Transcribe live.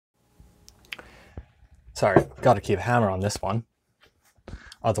Sorry, got to keep a hammer on this one,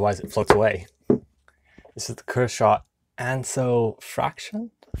 otherwise it floats away. This is the Kershaw Anso Fraxion?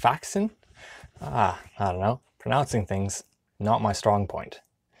 I don't know. Pronouncing things, not my strong point.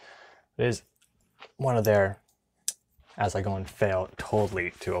 It is one of their, as I go and fail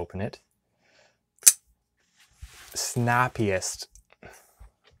totally to open it, snappiest,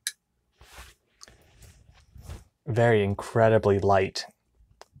 very incredibly light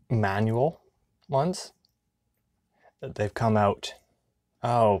manual ones that they've come out,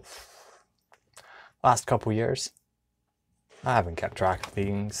 last couple years. I haven't kept track of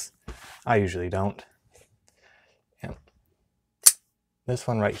things. I usually don't. Yeah. This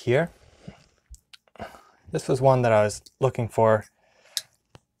one right here. This was one that I was looking for.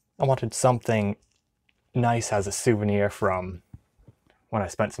 I wanted something nice as a souvenir from when I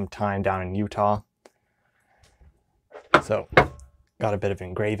spent some time down in Utah. So, got a bit of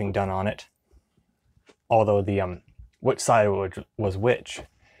engraving done on it. Although the which side was which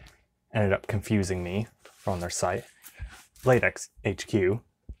ended up confusing me from their site. Latex HQ is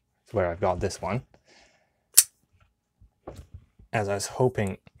where I've got this one, as I was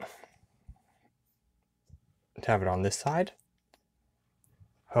hoping to have it on this side.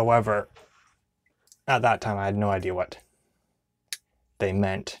 However, at that time I had no idea what they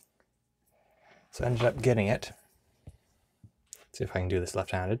meant, so I ended up getting it. Let's see if I can do this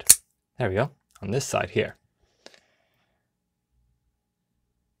left-handed. There we go, on this side here.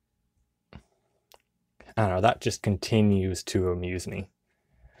 I don't know, that just continues to amuse me.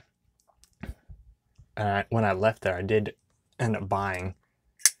 And when I left there, I did end up buying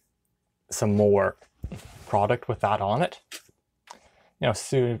some more product with that on it. You know,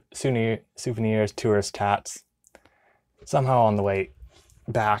 souvenirs, tourist hats. Somehow on the way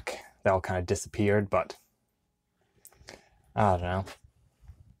back, they all kind of disappeared, but I don't know.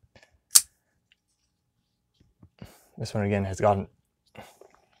 This one again has gotten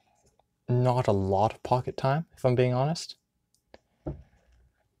not a lot of pocket time, if I'm being honest.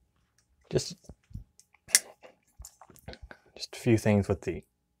 Just a few things with the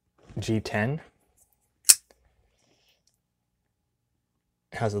G10.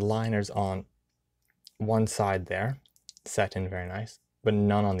 It has the liners on one side there, set in very nice, but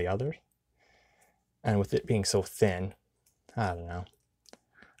none on the other. And with it being so thin, I don't know.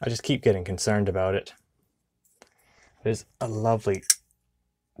 I just keep getting concerned about it. It is a lovely,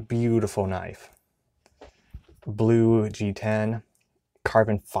 beautiful knife. Blue G10,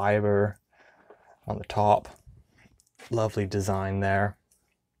 carbon fiber on the top. Lovely design there.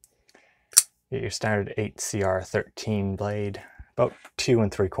 Get your standard 8CR13 blade, about 2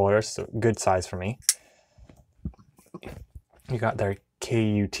 3/4, so good size for me. You got their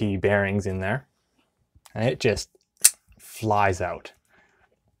KUT bearings in there, and it just flies out.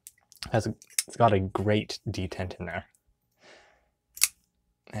 It's got a great detent in there.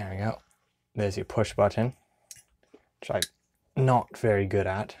 There we go. There's your push button, which I'm not very good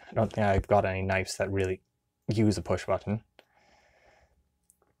at. I don't think I've got any knives that really use a push button.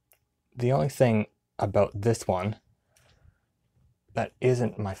 The only thing about this one that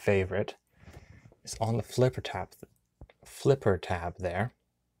isn't my favorite is on the flipper tab there.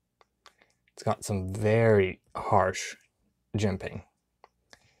 It's got some very harsh jimping.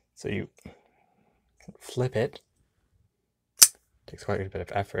 So you can flip it. Takes quite a bit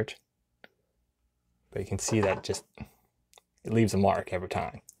of effort, but you can see that it leaves a mark every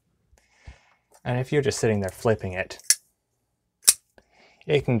time. And if you're just sitting there flipping it,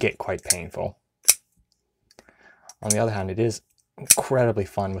 it can get quite painful. On the other hand, it is incredibly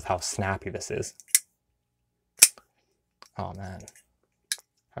fun with how snappy this is. Oh man,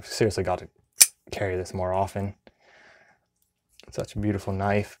 I've seriously got to carry this more often. It's such a beautiful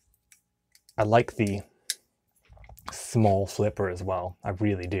knife. I like the small flipper as well, I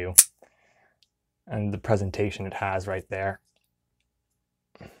really do. And the presentation it has right there.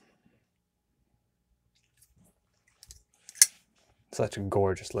 Such a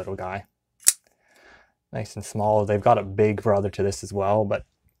gorgeous little guy. Nice and small. They've got a big brother to this as well, but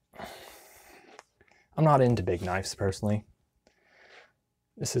I'm not into big knives personally.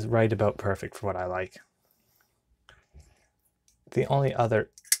 This is right about perfect for what I like. The only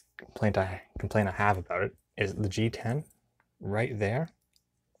other complaint I have about it is the G10 right there.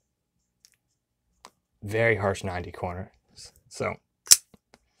 Very harsh 90 corners. So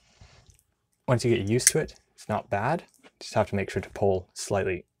once you get used to it, it's not bad. Just have to make sure to pull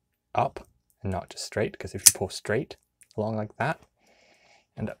slightly up and not just straight, because if you pull straight along like that,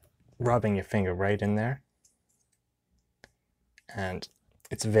 end up rubbing your finger right in there, and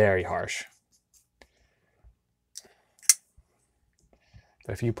it's very harsh.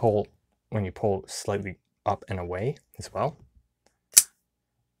 But if you pull, when you pull slightly up and away as well.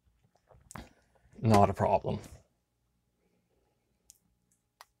 Not a problem.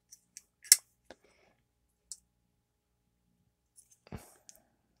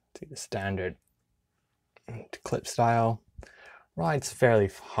 See the standard clip style. Rides fairly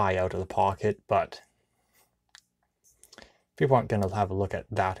high out of the pocket, but people aren't going to have a look at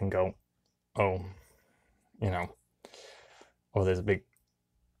that and go, oh, you know, oh, there's a big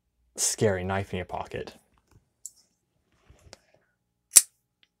scary knife in your pocket.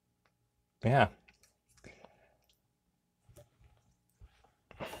 Yeah,